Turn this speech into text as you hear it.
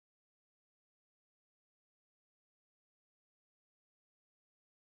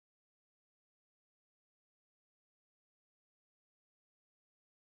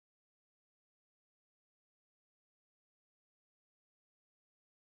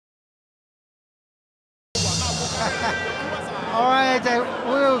fight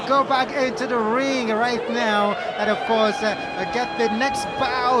will go back into the ring right now, and of course get the next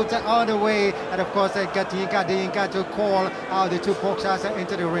bout on the way, and of course get Yinka to call out the two boxers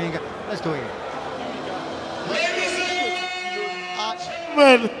into the ring. Let's do it.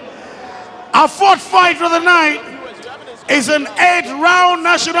 Our fourth fight of the night is an 8-round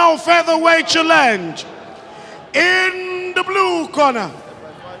national featherweight challenge. In the blue corner,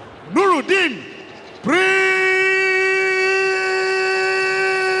 Nuruddin Prince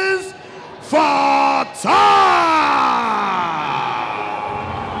Fatai.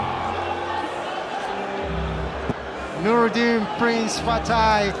 Nuruddin Prince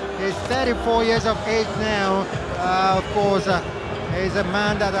Fatai is 34 years of age now. Of course, he's a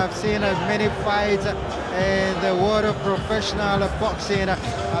man that I've seen many fights in the world of professional boxing.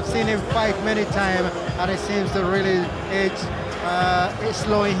 I've seen him fight many times, and it seems to really it's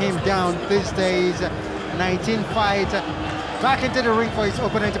slowing him down these days. 19 fights, back into the ring for his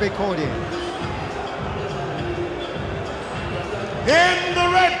opponent to be called in. In the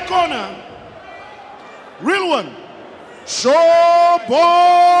red corner, Rilwan, Showboy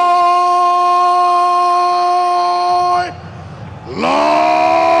Lawal.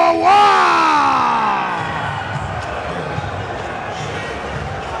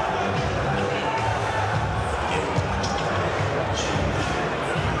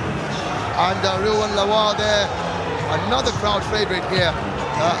 And Rilwan Lawal there, another crowd favorite here.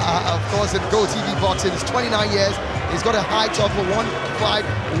 Of course, in Go TV boxing, he's 29 years. He's got a height of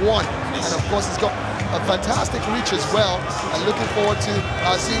 151, and of course, he's got a fantastic reach as well. And looking forward to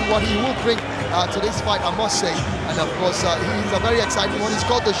seeing what he will bring to this fight, I must say. And of course, he's a very exciting one. He's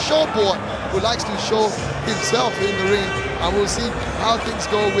called the showboy, who likes to show himself in the ring, and we'll see how things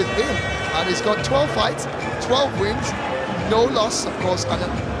go with him. And he's got 12 fights, 12 wins, no loss, of course, and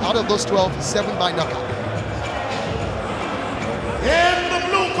out of those 12, 7 by knockout. In the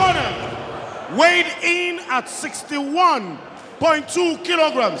blue corner, weighed in at 61.2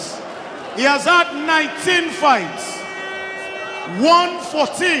 kilograms. He has had 19 fights, won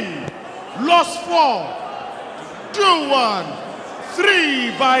 14, lost 4, drew 1,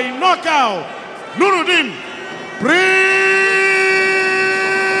 3 by knockout. Nuruddin Prince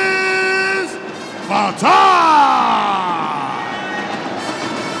Fatai.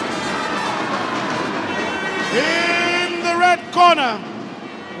 In the red corner,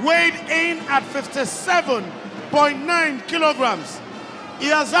 weighed in at 57.9 kilograms. He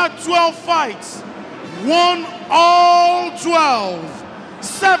has had 12 fights, won all 12,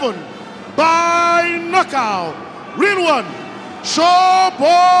 7 by knockout. Rilwan Showboy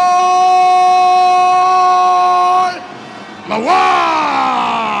Lawal.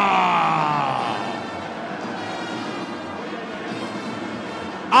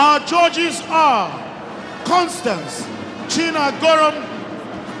 Our judges are Constance Chinagoram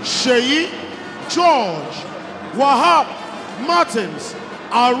Sheyi George Wahab Martins.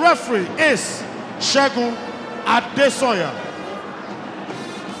 Our referee is Shegun Adesoya.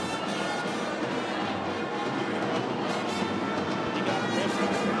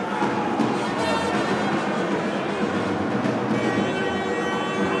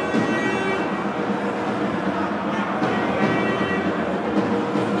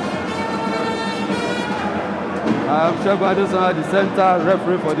 I am Shegun Adesoya, the center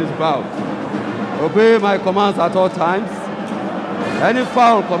referee for this bout. Obey my commands at all times. Any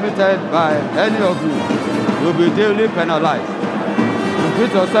foul committed by any of you will be duly penalized.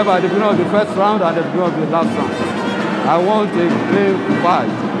 Repeat yourself at the beginning of the first round and at the beginning of the last round. I want a clean fight.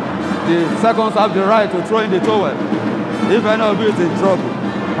 The seconds have the right to throw in the towel. If any of you is in trouble,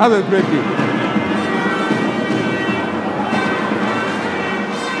 have a great day.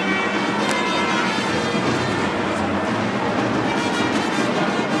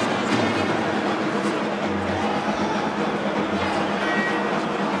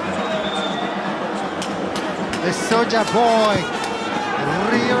 The Soldier Boy,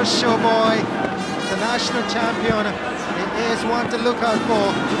 Rio Showboy, the national champion. He is one to look out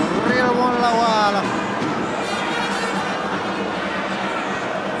for. Rilwan Lawal.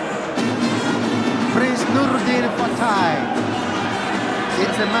 Prince Nuruddin Fatai.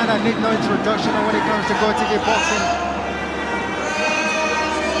 It's a man that needs no introduction when it comes to Go TV boxing.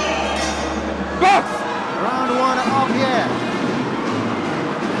 Box! Round 1 up here.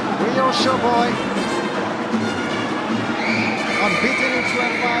 Rio Showboy. Unbeaten in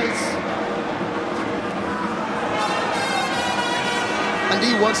 12 fights. And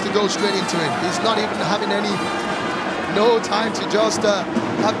he wants to go straight into it. He's not even having no time to just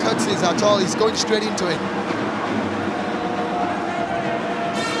have cutscenes at all. He's going straight into it.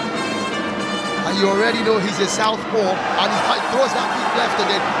 and you already know he's a southpaw, and he throws that big left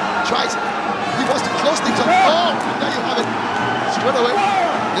again. He wants to close things up. Oh, there you have it. Straight away.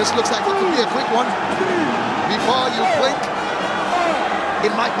 This looks like it could be a quick one. Before you blink,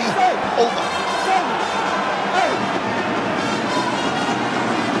 it might be over.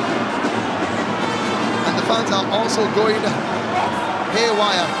 And the fans are also going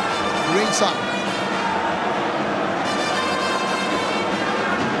haywire ringside.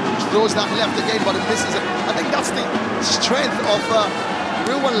 Throws that left again, but it misses it. I think that's the strength of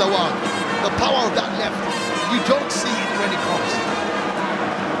Rilwan Lawal. The power of that left. You don't see it when it comes.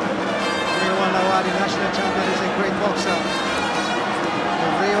 Rilwan Lawal, the national champion, is a great boxer. The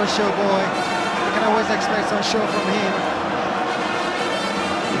real show boy. You can always expect some show from him.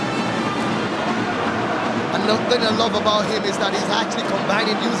 Another thing I love about him is that he's actually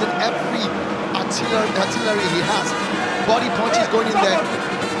combining using every artillery he has. Body punches going in there.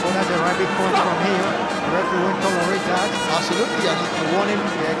 Oh, that's a rabbit punch from here. The referee won't tolerate that. Absolutely. And I warn him,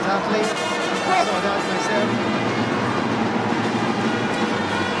 yeah, exactly. I saw that myself.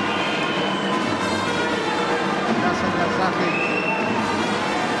 That's it, exactly.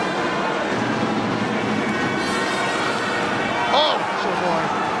 oh, Show boy.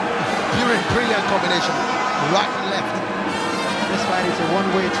 brilliant combination. Right and left. This fight is a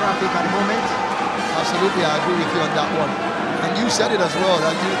one-way traffic at the moment. Absolutely, I agree with you on that one. And you said it as well,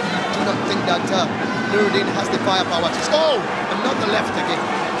 that you do not think that Nuruddin has the firepower to... Oh! Another left again.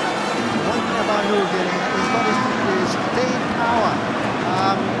 One thing about Nuruddin, he's got his staying power.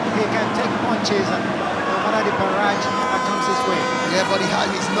 He can take punches no matter the barrage that comes his way. Yeah, but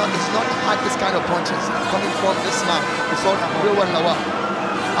he's not had this kind of punches coming from this man. It's all Rilwan Lawal.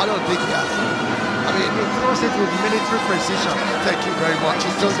 I don't think he has. I mean, he throws it with military precision. Thank you very much.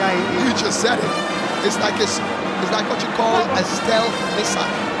 You just said it. It's like what you call a stealth missile.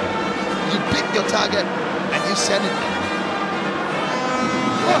 You pick your target and you send it.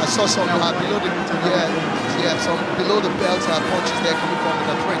 Yeah, I saw some below the some below the belt punches there coming from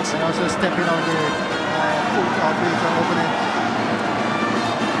the Prince. And also stepping on the foot of his opponent.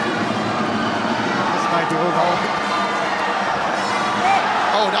 This might be over.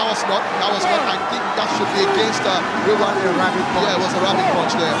 Oh, that was not. I think that should be against Rilwan. Yeah, it was a rabbit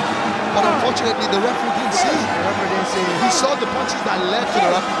punch there. But unfortunately, the referee didn't see. He saw the punches that led to the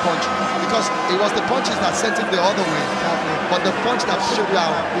rabbit punch, because it was the punches that sent it the other way. Exactly. But the punch that put it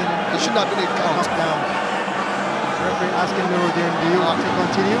down, it shouldn't have been a count. Referee asking Nuruddin, do you want to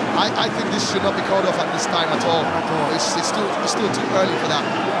continue? I think this should not be called off at this time at all. It's still too early for that.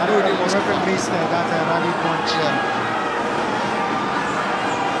 Nuruddin was referee missed that rabbit punch. Yeah.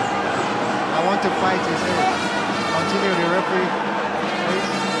 I want to fight, he said. Continue, the referee,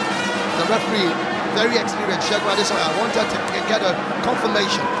 please. The referee, very experienced, I wanted to get a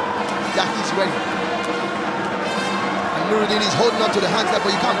confirmation that he's ready. And Nuruddin is holding on to the hands there,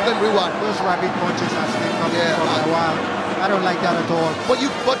 but you can't blame Rilwan. Those rabbit punches are still coming for a while. I don't like that at all.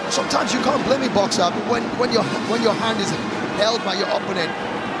 But sometimes you can't blame a boxer when your hand is held by your opponent,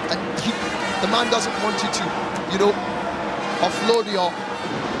 and the man doesn't want you to, offload your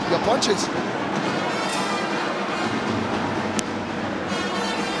punches.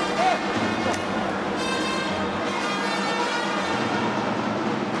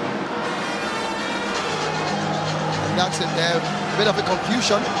 That's it there. A bit of a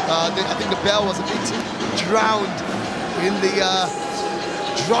confusion. I think the bell was a bit drowned in the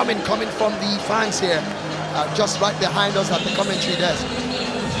drumming coming from the fans here, just right behind us at the commentary desk.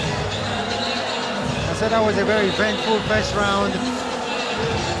 I said that was a very eventful first round.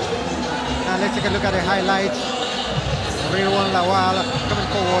 Now let's take a look at the highlights. Rilwan Lawal coming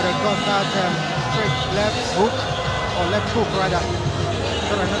forward and got that straight left hook, or left hook rather.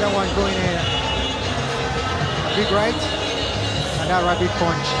 Got another one going in. Big right, and that rabbit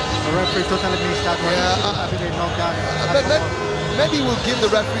punch. The referee totally missed that one. I think they knocked that. Maybe we'll give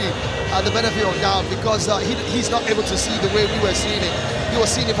the referee the benefit of doubt, because he's not able to see the way we were seeing it. He was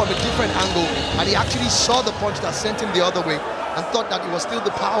seeing it from a different angle, and he actually saw the punch that sent him the other way, and thought that it was still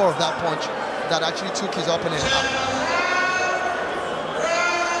the power of that punch that actually took his opponent out.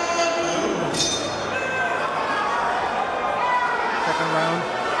 Second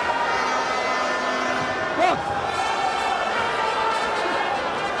round.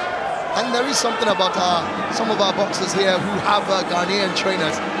 And there is something about some of our boxers here who have Ghanaian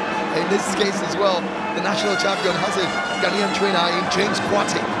trainers. In this case as well, the national champion has a Ghanaian trainer in James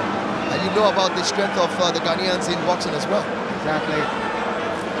Kwate. And you know about the strength of the Ghanaians in boxing as well. Exactly.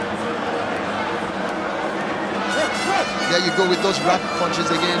 There you go with those rabbit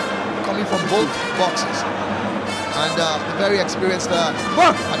punches again, coming from both boxers. And the very experienced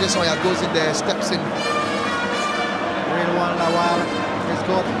Adesanya goes in there, steps in. Rilwan Lawal has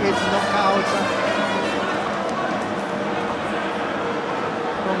got 8 knockouts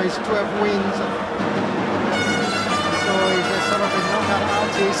from his 12 wins. So he's a sort of a knockout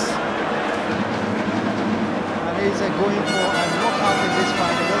artist. And he's going for a knockout in this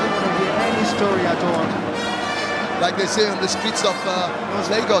fight. He doesn't want to hear any story at all. Like they say on the streets of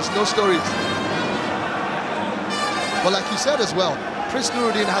Lagos, no stories. But like you said as well, Prince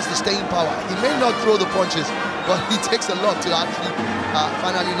Nuruddin has the staying power. He may not throw the punches, but he takes a lot to actually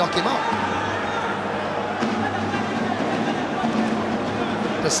finally knock him out.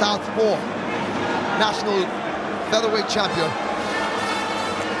 The Southpaw national featherweight champion.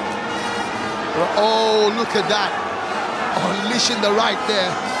 Oh, look at that. Unleashing the right there.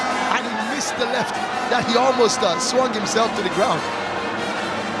 And he missed the left. That he almost swung himself to the ground.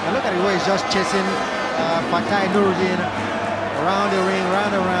 And look at the way he's just chasing Fatai Nuruddin around the ring,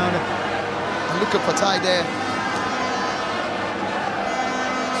 round and round. And look at Fatai there.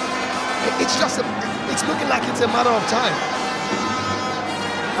 It's just it's looking like it's a matter of time.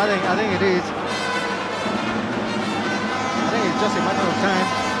 I think it is. I think it's just a matter of time.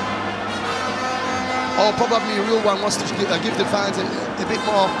 Or probably Rilwan wants to give the fans a bit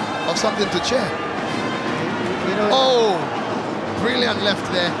more of something to cheer. You know, oh, brilliant left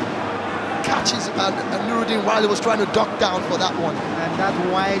there. Catches Nuruddin while he was trying to duck down for that one. And that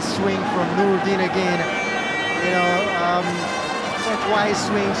wide swing from Nuruddin again. You know, such wide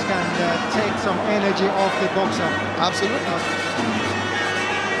swings can take some energy off the boxer. Absolutely.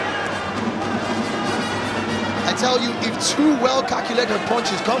 I tell you, if 2 well-calculated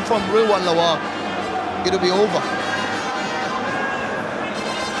punches come from Rilwan Lawal, it'll be over.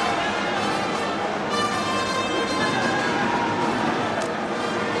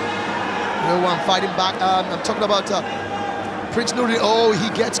 Rilwan fighting back. I'm talking about Prince Nuruddin. Oh, he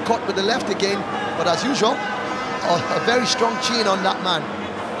gets caught with the left again. But as usual, a very strong chin on that man,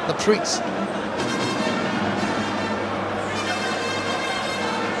 the Prince.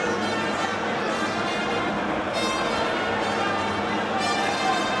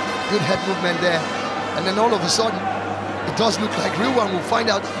 Good head movement there. And then all of a sudden, it does look like Rilwan will find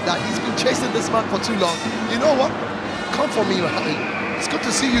out that he's been chasing this man for too long. You know what? Come for me, it's good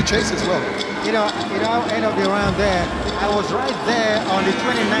to see you chase as well. You know, end of the round there, I was right there on the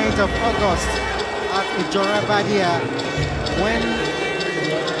 29th of August at Ijorabadia when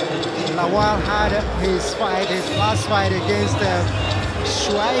Lawal had his last fight against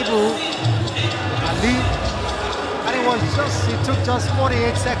Shuaibu Ali. And it took just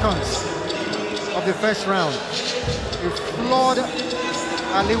 48 seconds of the first round. He floored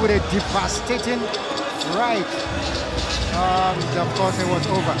Ali with a devastating right. Of course, it was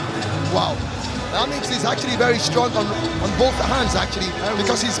over. Wow. That means he's actually very strong on both hands, actually,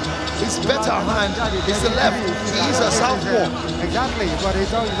 because his better hand is the left. He's a southpaw. Exactly, but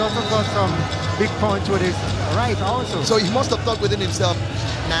he's also got some big punch with his right also. So he must have thought within himself,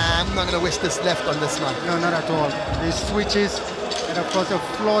 nah, I'm not going to waste this left on this man. No, not at all. He switches, and of course, a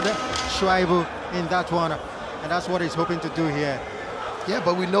floored Shuaibu in that one. And that's what he's hoping to do here. Yeah,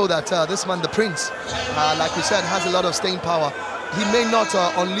 but we know that this man, the Prince, like we said, has a lot of staying power. He may not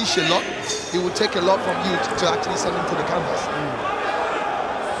unleash a lot. It would take a lot from you to actually send him to the canvas.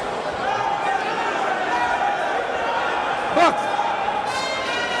 Box!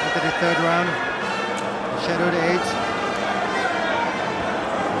 Into the third round. Shadowed 8.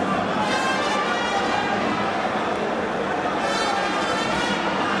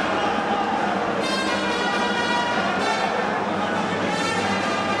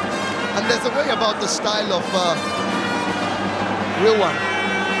 And there's a way about the style of Rilwan.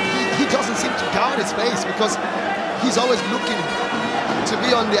 He doesn't seem to guard his face because he's always looking to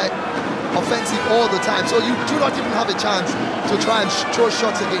be on the offensive all the time. So you do not even have a chance to try and throw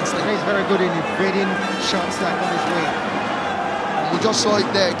shots against him. He's very good in evading shots that come his way. And we just saw it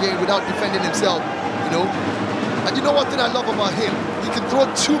there again without defending himself, you know. And you know what thing I love about him? He can throw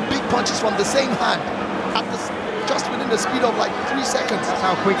 2 big punches from the same hand at just within the speed of like 3 seconds. That's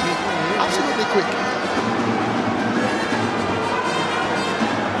how quick he is. Absolutely quick.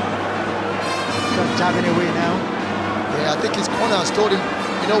 Just jabbing away now. Yeah, I think his corner has told him,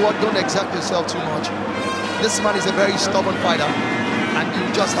 you know what, don't exert yourself too much. This man is a very stubborn fighter, and you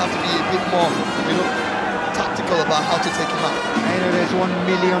just have to be a bit more, you know, tactical about how to take him out. I know there's 1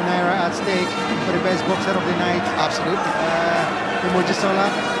 million naira at stake for the best boxer of the night. Absolutely. Emojisola.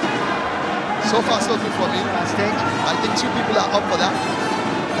 So far, so good for me. At stake. I think 2 people are up for that.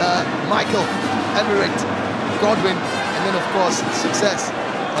 Michael, Emirate, Godwin, and then of course, success,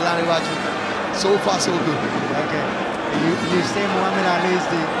 Alani Raju. So far, so good. Okay. You say Muhammad Ali is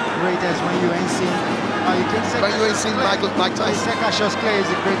the greatest when you ain't seen. You can say When you ain't seen Mike Tyson. You say Cassius Clay is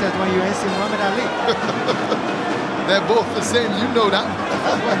the greatest when you ain't seen Muhammad Ali. They're both the same, you know that.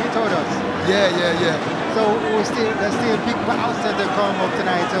 That's what he told us. Yeah. So there's still big bouts that will come up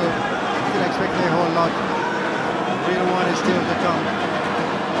tonight, so still expecting a whole lot. Real one is still to come.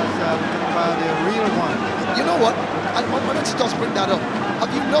 That's about the real one. You know what? I wanted to just bring that up.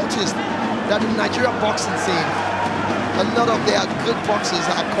 Have you noticed that in Nigerian boxing scene, a lot of their good boxers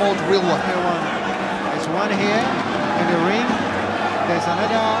are called real one? Real one. There's one here in the ring. There's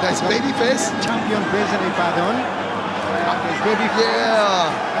another. There's Babyface. Champion based in Ibadan. There's Babyface.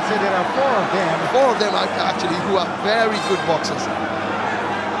 Yeah. I said there are 4 of them. 4 of them actually who are very good boxers.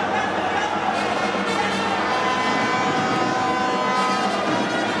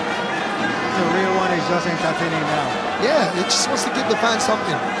 The real one is just entertaining now. Yeah, he just wants to give the fans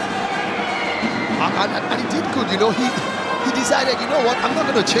something. And he did good, you know. He decided, you know what, I'm not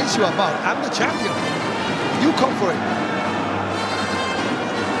going to chase you about. I'm the champion. You come for it.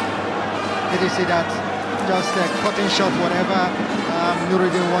 Did you see that? Just a cutting shot, whatever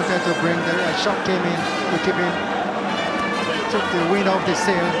Nuruddin wanted to bring. The shot came in to keep him. Took the wind off the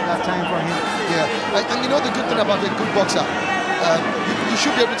sail that time for him. Yeah, and you know the good thing about a good boxer? You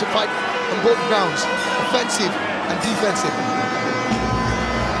should be able to fight on both grounds, offensive and defensive.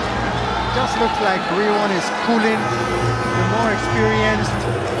 Just looks like Rilwan is cooling the more experienced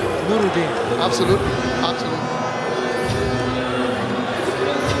Nuruddin. Absolutely.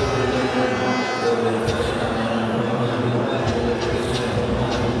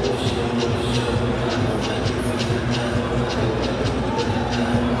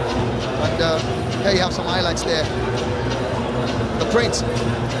 And here you have some highlights there. The Prince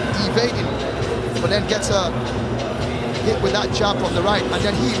evading, but then gets a hit with that jab from the right, and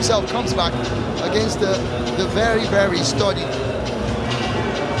then he himself comes back against the very, very sturdy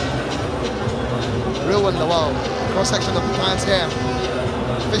Rilwan Lawal. Cross-section of the fans here.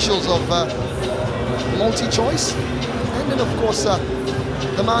 Officials of multi-choice. And then, of course,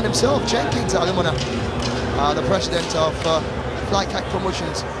 the man himself, Jenkins Alimona, the president of Flykite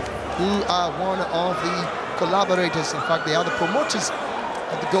Promotions, who are one of the collaborators. In fact, they are the promoters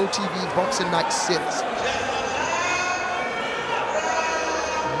of the Go TV Boxing Night Series.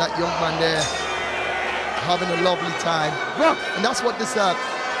 And that young man there having a lovely time. And that's what this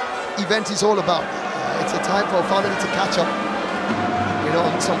event is all about. It's a time for a family to catch up, you know,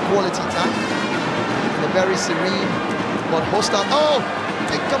 some quality time in a very serene but hostile. Oh,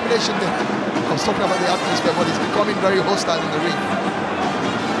 big combination there. I was talking about the atmosphere, but it's becoming very hostile in the ring.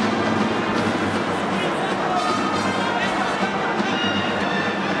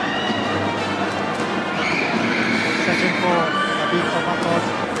 Searching for a big uppercut.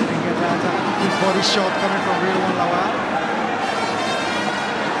 Didn't get that. Big body shot coming from Rilwan Lawal.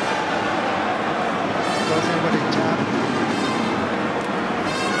 Goes in with a jab.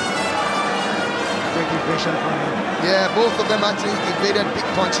 Great evasion from him. Yeah, both of them actually evaded big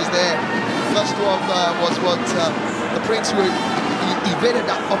punches there. First one was what the Prince who evaded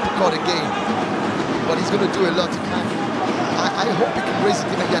that uppercut again. But he's going to do a lot to kind of. I hope he can raise it.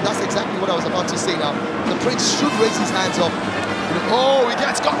 Yeah, that's exactly what I was about to say now. The Prince should raise his hands up. Oh, he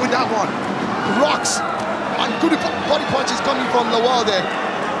gets caught with that one. Rocks. And good body punches coming from Lawal there.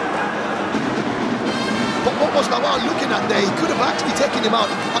 But what was Lawal looking at there? He could have actually taken him out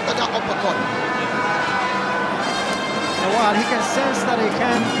after that uppercut. Lawal, he can sense that he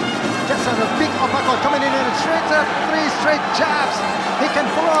can get a big uppercut coming in and straight up, 3 straight jabs. He can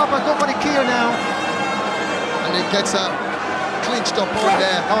follow up and go for the kill now. And it gets clinched up on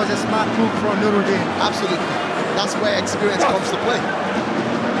there. That was a smart move from Nuruddin. Absolutely. That's where experience comes to play.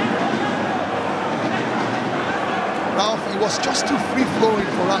 Ralph, he was just too free-flowing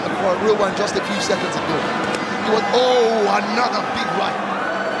for Rilwan just a few seconds ago. He was, oh, another big right.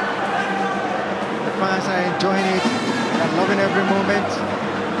 The fans are enjoying it. They're loving every moment.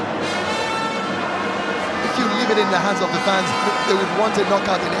 If you leave it in the hands of the fans, they would want a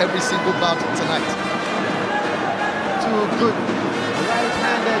knockout in every single bout tonight. 2 good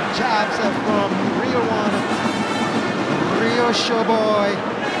right-handed jabs from Rilwan. Rio Showboy.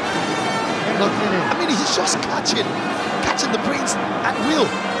 I mean, he's just catching the Prince at will.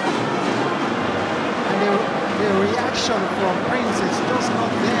 And the reaction from Prince is just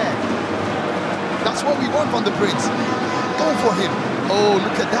not there. That's what we want from the Prince. Go for him. Oh,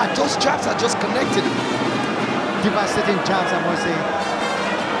 look at that. Those jabs are just connected. Devastating jabs, I must say.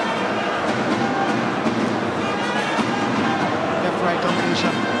 Left-right combination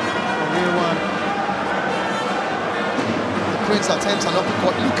from Rilwan. The Prince attempts an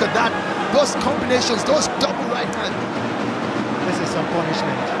uppercut. Look at that. Those combinations, those double right hand. This is some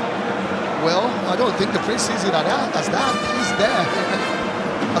punishment. Well, I don't think the Prince sees it as that. He's there.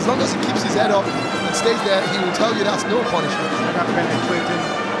 As long as he keeps his head up and stays there, he will tell you that's no punishment. Another penetrating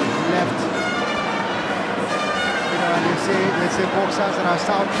left. You know, and you say boxers that are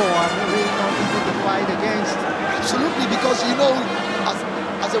southpaw are really not easy to fight against. Absolutely, because you know,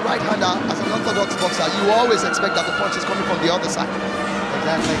 as a right-hander, as an orthodox boxer, you always expect that the punch is coming from the other side.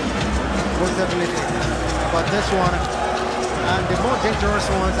 Exactly. Most definitely. But this one, and the more dangerous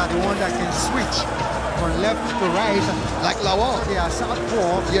ones are the ones that can switch from left to right. Like Lawal. They are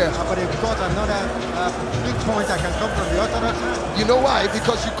southpaw, yeah. But they've got another big point that can come from the orthodox hand. You know why?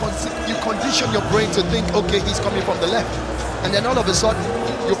 Because you condition your brain to think, okay, he's coming from the left. And then all of a sudden,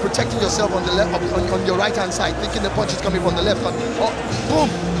 you're protecting yourself on the left, on your right-hand side, thinking the punch is coming from the left. And boom,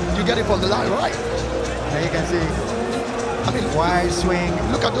 you get it from the line right. There you can see. I mean, wide swing.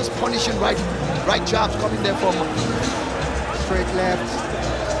 Look at those punishing right jabs coming there from straight left.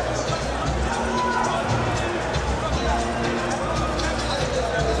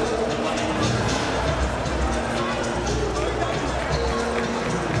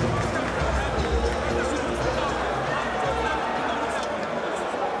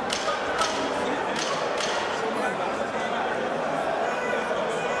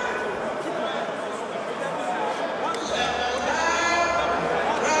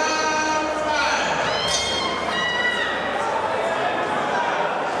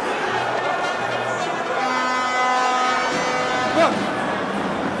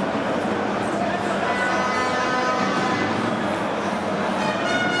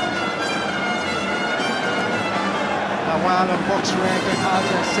 Lawal on box record has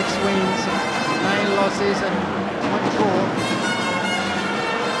 6 wins, 9 losses and 1 draw.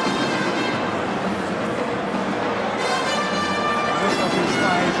 Most of his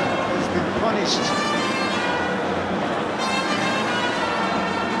fights has been punished.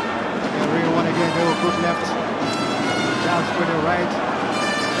 Rilwan again, they were good left. Jabs with the right.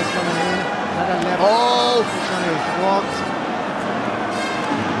 Just coming in. Another left. Oh! Position is blocked.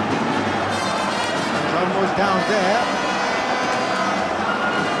 He's almost down there.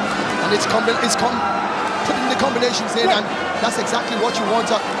 And it's putting the combinations in, and that's exactly what you want.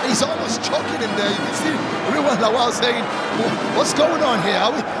 He's almost choking him there. You can see Lawal saying, "What's going on here?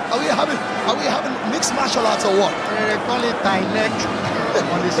 Are we having mixed martial arts or what?" They call it tie neck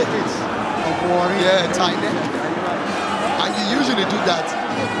on the streets of Warri. Yeah, tie neck. And you usually do that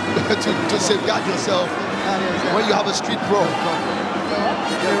to safeguard yourself when you have a street brawl.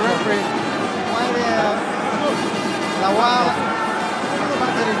 The referee, while Lawal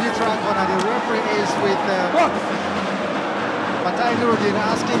to the neutral corner, the referee is with Nuruddin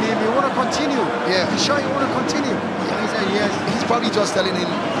asking him, "You want to continue? Yeah. You sure you want to continue?" Yeah. He said yes. He's probably just telling him,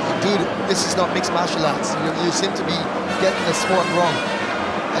 "Dude, this is not mixed martial arts. You seem to be getting the sport wrong.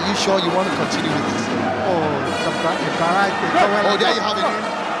 Are you sure you want to continue with this?" Oh, there you have it.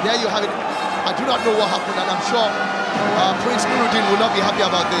 There you have it. I do not know what happened, and I'm sure Prince Nuruddin will not be happy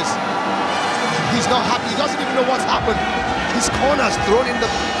about this. He's not happy. He doesn't even know what's happened. His corner's thrown in the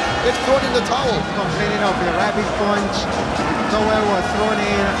towel. Complaining of the rabbit punch. The towel was thrown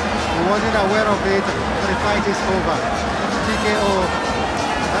in. He wasn't aware of it. But the fight is over. TKO.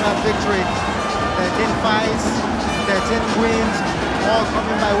 Another victory. 13 fights, 13 wins, all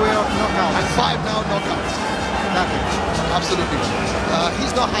coming by way of knockout. And 5 now knockouts. Exactly. Absolutely.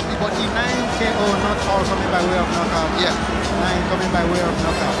 He's not happy, but 9 KO, not all coming by way of knockout. Yeah. 9 coming by way of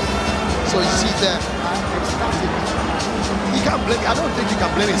knockout. So you see there. Ecstatic. He can't blame. I don't think he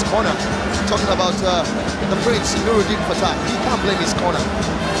can blame his corner. Talking about the Prince Nuruddin Fatah, he can't blame his corner.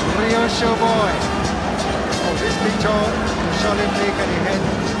 Rio Showboy. Oh, this picture surely make the head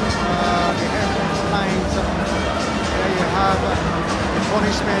lines. There you have the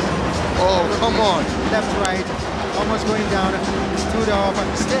punishment. Oh, come on. Left, right, almost going down. Stood up,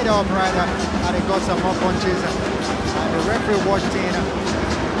 stayed up rather, and he got some more punches. And the referee watched in.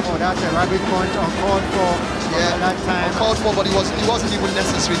 Oh, that's a rabbit punch uncalled for. Yeah, that time. Uncalled for, but it wasn't even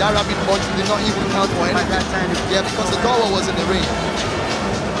necessary. That rabbit punch did not even count for anything. At that time, yeah, because the Dawa was in the ring.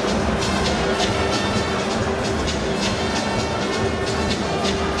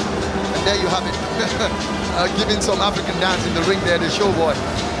 And there you have it. Giving some African dance in the ring there, the showboy.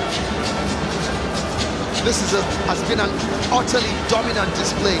 This has been an utterly dominant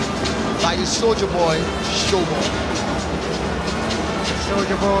display by the Soldier Boy Showboy.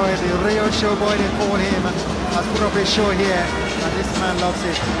 Soldier Boy, the Rio Showboy they call him, has put up a show here, and this man loves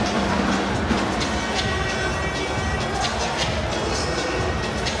it.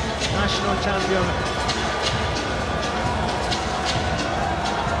 National champion.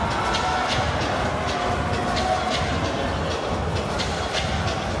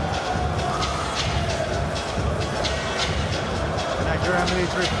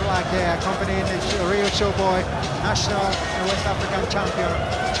 paramilitary flag there, accompanying the real showboy, national and West African champion.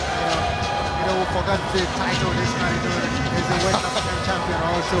 We forgot the title this night. He's a West African champion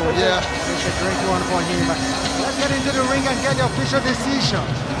also. Yeah. It's a great one for him. Let's get into the ring and get the official decision.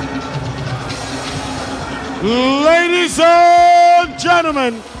 Ladies and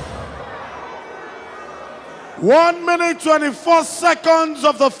gentlemen, 1 minute 24 seconds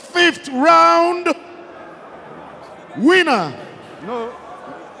of the 5th round. Winner. No.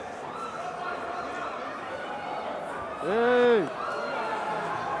 Hey.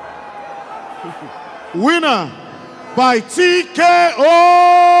 Winner by TKO.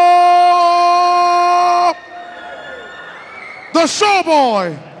 The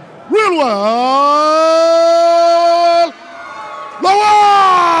showboy, Rilwan.